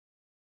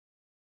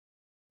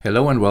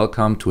Hello and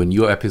welcome to a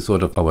new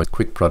episode of our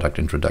quick product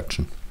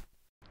introduction.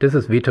 This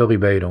is Vitor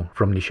Ribeiro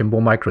from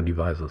Nisshinbo Micro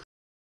Devices.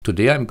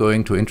 Today I'm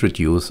going to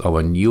introduce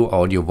our new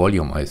audio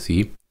volume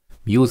IC,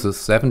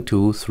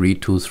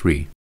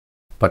 MUSES72323.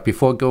 But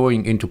before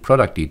going into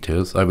product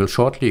details, I will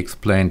shortly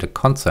explain the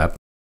concept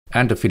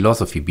and the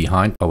philosophy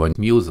behind our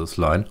MUSES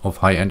line of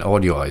high-end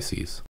audio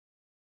ICs.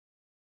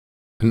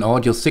 An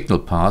audio signal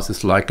path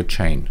is like a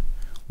chain,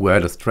 where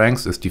the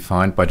strength is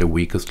defined by the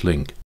weakest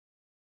link.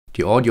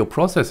 The audio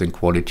processing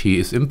quality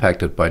is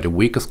impacted by the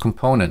weakest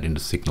component in the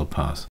signal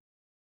path.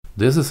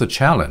 This is a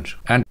challenge,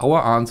 and our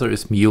answer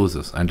is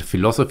MUSES and the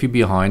philosophy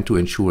behind to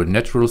ensure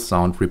natural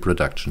sound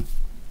reproduction.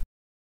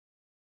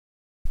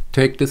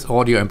 Take this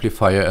audio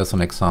amplifier as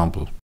an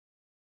example.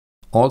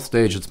 All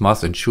stages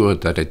must ensure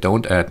that they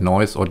don't add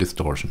noise or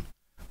distortion,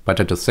 but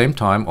at the same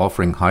time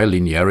offering high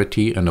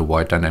linearity and a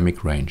wide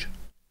dynamic range.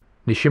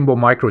 Nisshinbo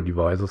Micro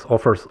Devices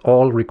offers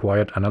all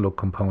required analog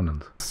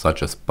components,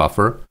 such as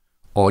buffer,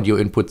 audio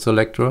input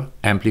selector,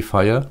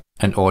 amplifier,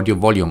 and audio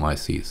volume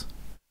ICs.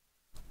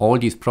 All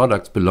these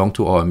products belong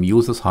to our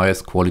MUSES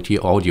highest quality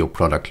audio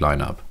product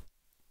lineup.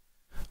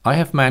 I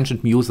have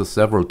mentioned MUSES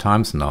several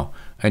times now,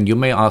 and you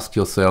may ask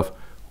yourself,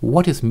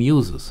 what is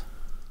MUSES?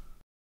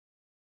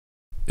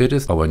 It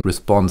is our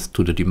response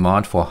to the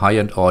demand for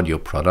high-end audio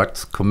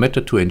products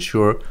committed to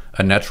ensure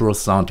a natural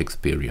sound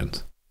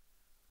experience.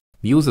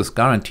 MUSES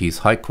guarantees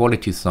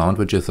high-quality sound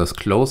which is as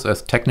close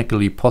as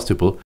technically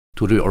possible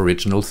to the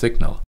original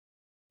signal,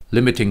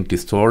 limiting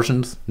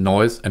distortions,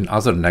 noise, and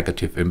other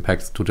negative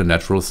impacts to the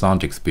natural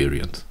sound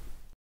experience.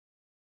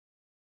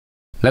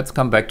 Let's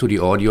come back to the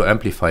audio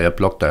amplifier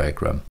block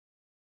diagram.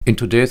 In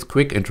today's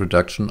quick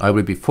introduction, I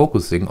will be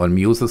focusing on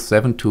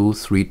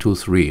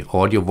MUSES72323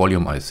 audio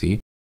volume IC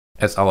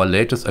as our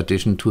latest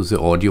addition to the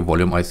audio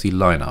volume IC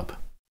lineup.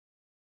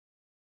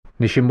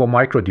 Nisshinbo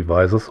Micro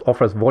Devices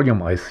offers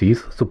volume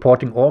ICs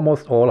supporting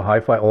almost all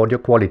hi-fi audio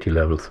quality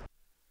levels.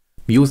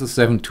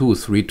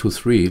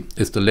 MUSES72323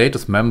 is the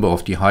latest member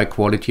of the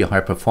high-quality,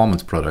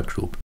 high-performance product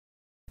group.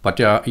 But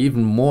there are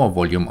even more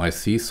volume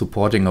ICs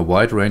supporting a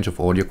wide range of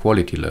audio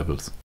quality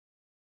levels.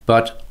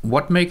 But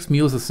what makes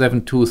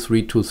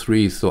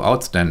MUSES72323 so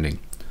outstanding?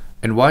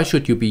 And why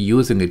should you be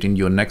using it in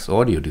your next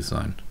audio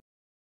design?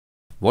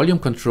 Volume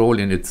control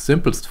in its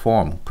simplest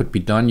form could be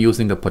done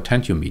using a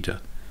potentiometer.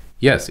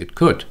 Yes, it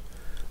could,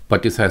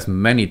 but this has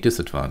many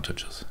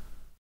disadvantages.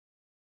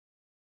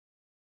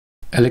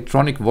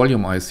 Electronic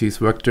volume ICs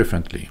work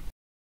differently.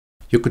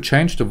 You could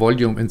change the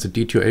volume in the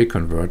D2A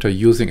converter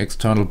using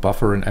external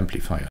buffer and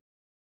amplifier.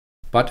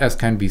 But as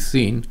can be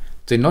seen,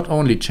 they not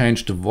only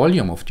change the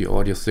volume of the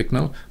audio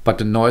signal, but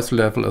the noise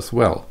level as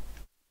well.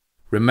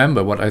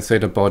 Remember what I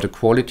said about the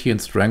quality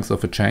and strength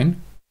of a chain?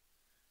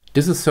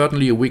 This is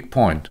certainly a weak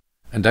point,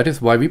 and that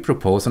is why we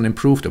propose an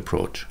improved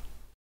approach.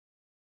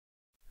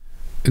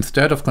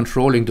 Instead of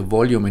controlling the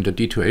volume in the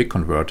D2A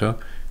converter,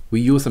 we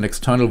use an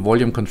external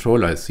volume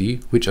control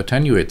IC which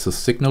attenuates the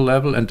signal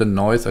level and the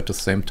noise at the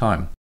same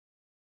time.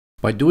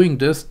 By doing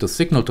this, the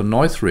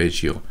signal-to-noise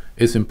ratio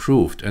is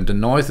improved and the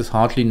noise is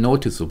hardly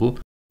noticeable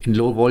in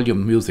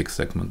low-volume music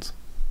segments.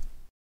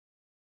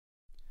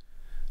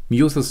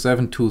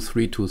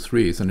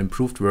 MUSES72323 is an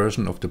improved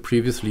version of the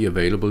previously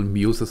available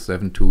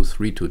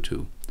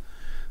MUSES72322.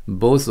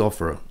 Both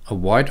offer a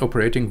wide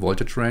operating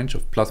voltage range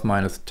of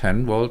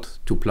 ±10 volts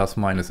to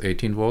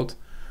 ±18 volts,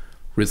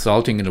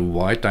 resulting in a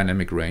wide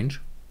dynamic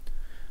range.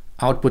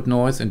 Output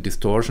noise and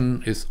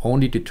distortion is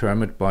only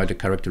determined by the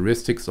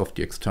characteristics of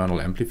the external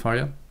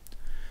amplifier.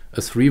 A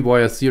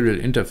 3-wire serial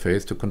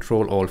interface to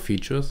control all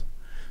features.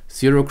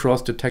 Zero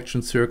cross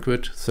detection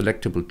circuit,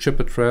 selectable chip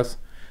address,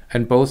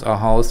 and both are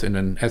housed in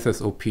an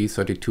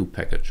SSOP32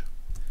 package.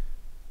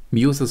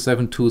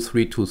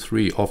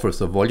 MUSES72323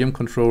 offers a volume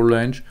control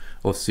range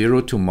of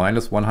 0 to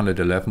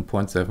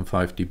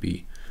 -111.75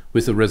 dB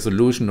with a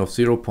resolution of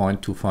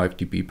 0.25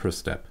 dB per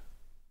step.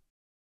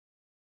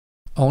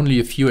 Only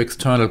a few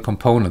external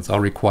components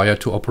are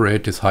required to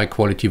operate this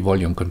high-quality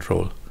volume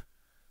control.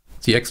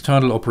 The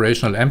external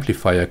operational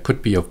amplifier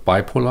could be of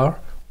bipolar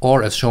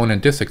or, as shown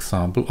in this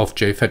example, of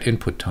JFET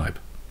input type.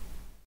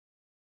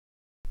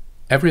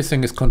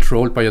 Everything is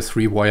controlled by a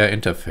 3-wire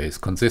interface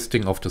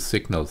consisting of the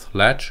signals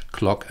latch,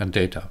 clock, and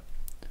data.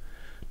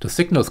 The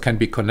signals can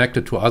be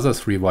connected to other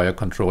 3-wire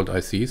controlled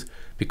ICs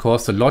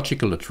because the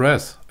logical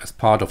address, as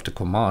part of the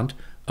command,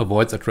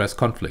 avoids address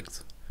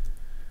conflicts.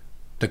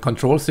 The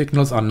control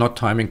signals are not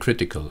timing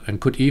critical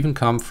and could even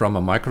come from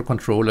a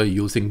microcontroller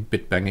using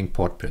bit-banging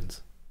port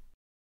pins.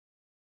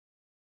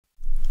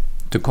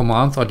 The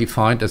commands are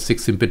defined as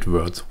 16-bit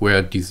words,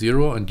 where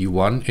D0 and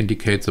D1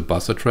 indicates a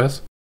bus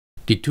address,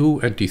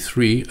 D2 and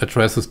D3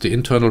 addresses the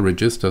internal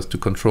registers to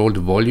control the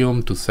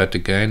volume, to set the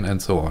gain,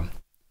 and so on.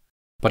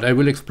 But I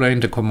will explain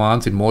the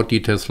commands in more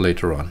details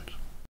later on.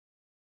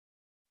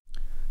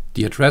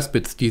 The address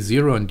bits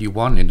D0 and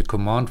D1 in the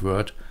command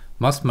word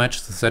must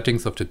match the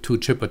settings of the two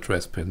chip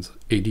address pins,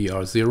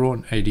 ADR0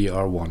 and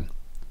ADR1.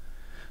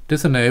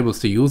 This enables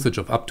the usage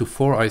of up to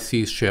 4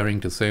 ICs sharing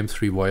the same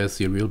 3-wire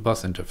serial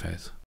bus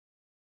interface.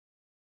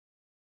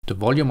 The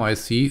volume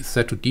IC is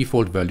set to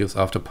default values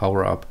after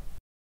power up.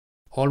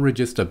 All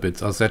register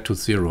bits are set to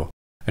 0,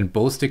 and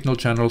both signal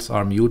channels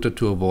are muted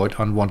to avoid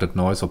unwanted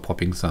noise or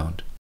popping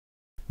sound.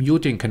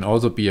 Muting can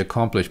also be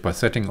accomplished by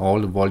setting all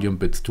the volume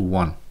bits to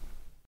 1.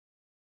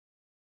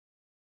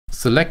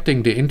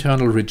 Selecting the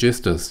internal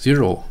registers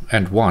 0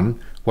 and 1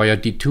 via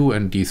D2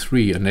 and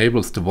D3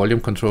 enables the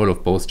volume control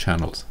of both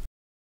channels.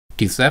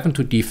 D7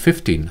 to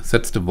D15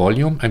 sets the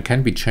volume and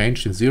can be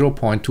changed in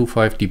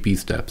 0.25 dB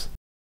steps.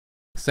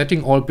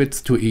 Setting all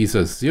bits to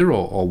either 0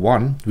 or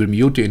 1 will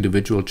mute the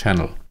individual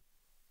channel.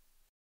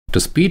 The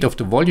speed of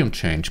the volume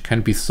change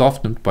can be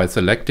softened by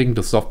selecting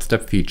the soft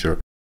step feature,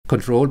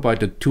 controlled by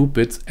the two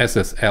bits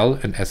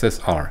SSL and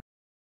SSR.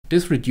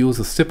 This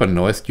reduces zipper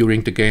noise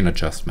during the gain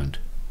adjustment.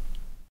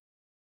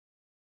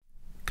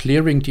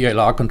 Clearing the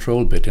LR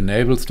control bit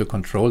enables to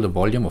control the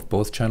volume of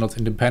both channels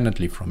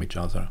independently from each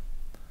other.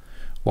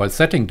 While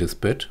setting this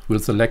bit, we'll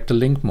select the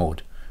link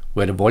mode,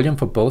 where the volume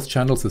for both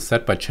channels is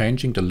set by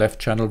changing the left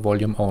channel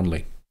volume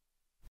only.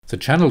 The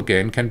channel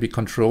gain can be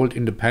controlled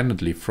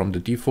independently from the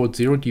default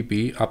 0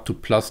 dB up to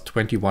plus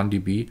 21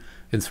 dB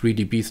in 3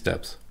 dB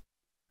steps.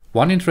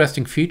 One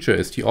interesting feature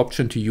is the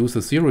option to use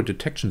a zero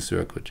detection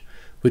circuit,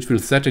 which will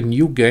set a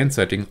new gain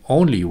setting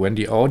only when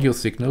the audio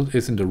signal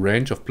is in the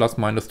range of plus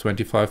minus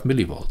 25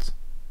 millivolts.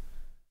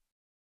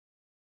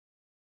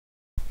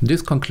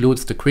 This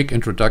concludes the quick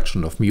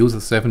introduction of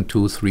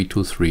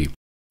MUSES72323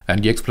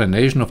 and the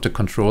explanation of the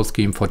control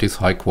scheme for this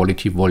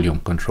high-quality volume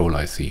control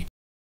IC.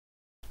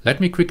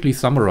 Let me quickly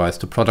summarize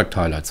the product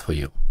highlights for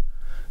you.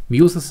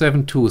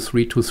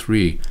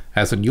 MUSES72323,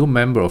 as a new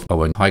member of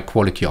our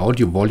high-quality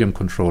audio volume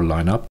control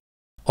lineup,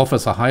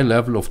 offers a high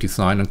level of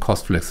design and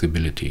cost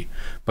flexibility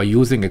by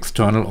using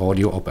external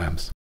audio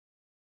op-amps.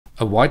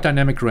 A wide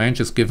dynamic range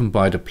is given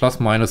by the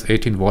plus-minus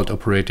 18 volt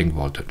operating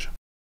voltage.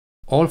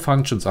 All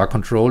functions are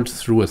controlled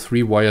through a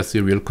 3-wire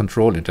serial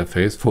control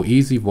interface for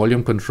easy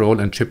volume control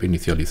and chip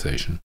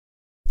initialization.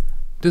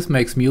 This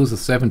makes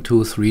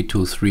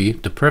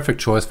MUSES72323 the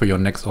perfect choice for your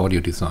next audio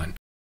design.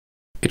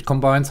 It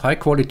combines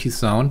high-quality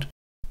sound,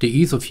 the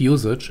ease of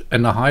usage,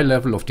 and a high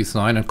level of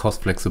design and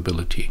cost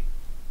flexibility.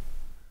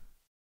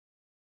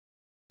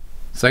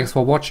 Thanks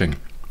for watching.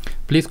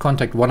 Please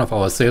contact one of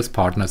our sales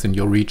partners in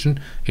your region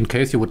in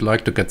case you would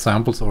like to get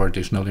samples or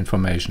additional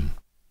information.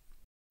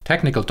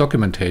 Technical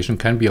documentation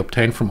can be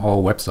obtained from our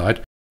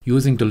website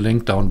using the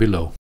link down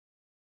below.